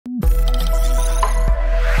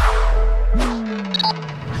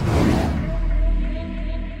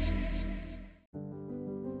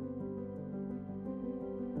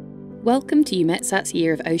Welcome to EUMETSAT's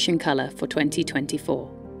Year of Ocean Colour for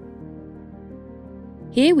 2024.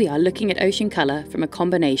 Here we are looking at ocean colour from a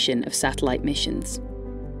combination of satellite missions.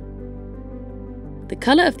 The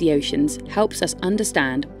colour of the oceans helps us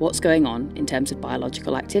understand what's going on in terms of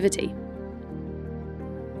biological activity.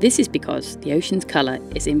 This is because the ocean's colour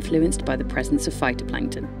is influenced by the presence of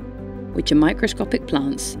phytoplankton, which are microscopic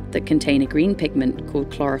plants that contain a green pigment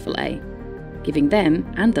called chlorophyll A, giving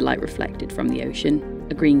them, and the light reflected from the ocean,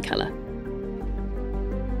 a green colour.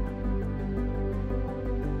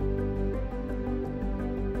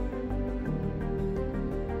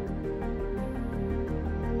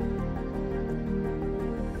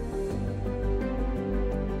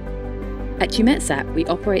 At EUMETSAT, we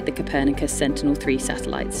operate the Copernicus Sentinel-3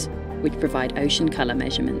 satellites, which provide ocean colour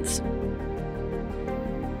measurements.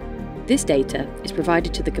 This data is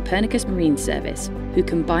provided to the Copernicus Marine Service, who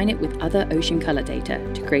combine it with other ocean colour data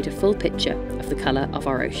to create a full picture of the colour of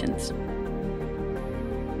our oceans.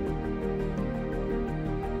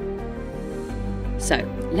 So,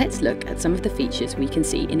 let's look at some of the features we can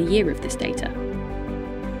see in a year of this data.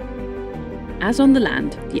 As on the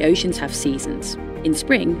land, the oceans have seasons. In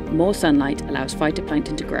spring, more sunlight allows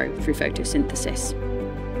phytoplankton to grow through photosynthesis.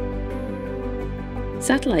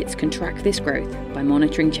 Satellites can track this growth by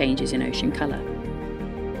monitoring changes in ocean colour.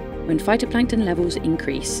 When phytoplankton levels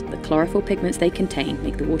increase, the chlorophyll pigments they contain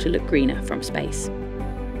make the water look greener from space.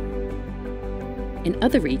 In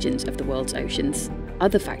other regions of the world's oceans,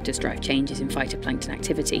 other factors drive changes in phytoplankton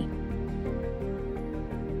activity.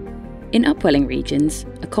 In upwelling regions,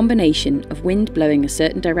 a combination of wind blowing a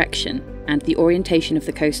certain direction and the orientation of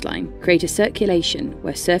the coastline create a circulation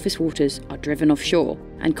where surface waters are driven offshore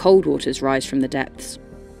and cold waters rise from the depths.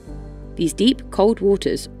 These deep, cold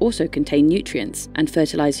waters also contain nutrients and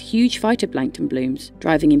fertilise huge phytoplankton blooms,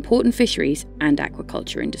 driving important fisheries and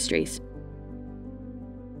aquaculture industries.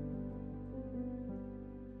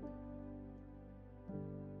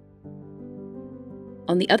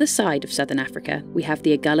 On the other side of southern Africa, we have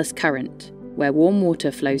the Agulhas Current, where warm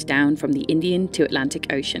water flows down from the Indian to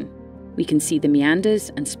Atlantic Ocean. We can see the meanders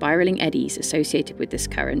and spiralling eddies associated with this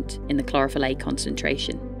current in the chlorophyll A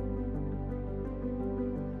concentration.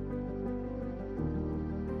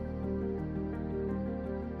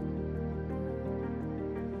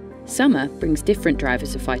 Summer brings different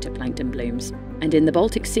drivers of phytoplankton blooms, and in the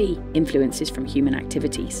Baltic Sea, influences from human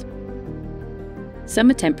activities.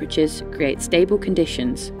 Summer temperatures create stable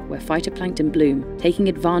conditions where phytoplankton bloom, taking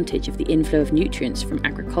advantage of the inflow of nutrients from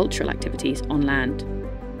agricultural activities on land.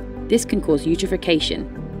 This can cause eutrophication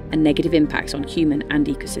and negative impacts on human and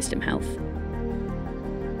ecosystem health.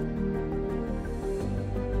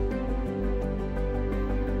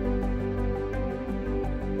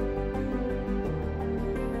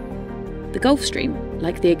 The Gulf Stream,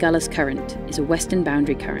 like the Agulhas Current, is a western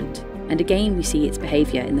boundary current, and again we see its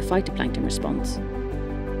behaviour in the phytoplankton response.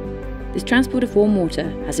 This transport of warm water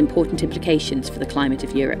has important implications for the climate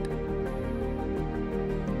of Europe.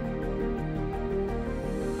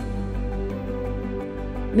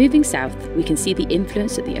 Moving south, we can see the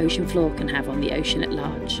influence that the ocean floor can have on the ocean at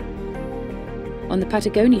large. On the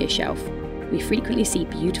Patagonia shelf, we frequently see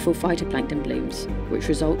beautiful phytoplankton blooms, which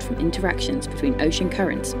result from interactions between ocean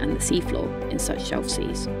currents and the seafloor in such shelf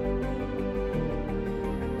seas.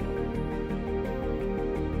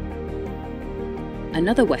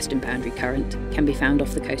 Another western boundary current can be found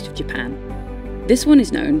off the coast of Japan. This one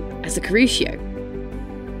is known as the Kuroshio.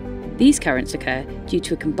 These currents occur due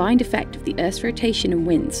to a combined effect of the Earth's rotation and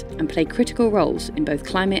winds and play critical roles in both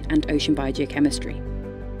climate and ocean biogeochemistry.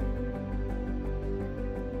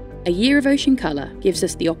 A year of ocean colour gives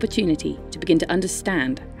us the opportunity to begin to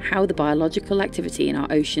understand how the biological activity in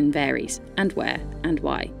our ocean varies, and where and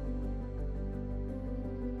why.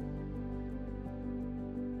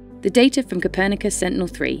 The data from Copernicus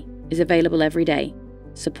Sentinel-3 is available every day,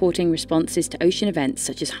 supporting responses to ocean events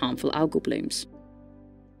such as harmful algal blooms.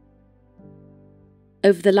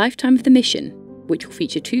 Over the lifetime of the mission, which will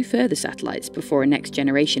feature 2 further satellites before a next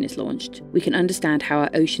generation is launched, we can understand how our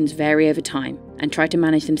oceans vary over time and try to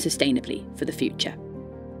manage them sustainably for the future.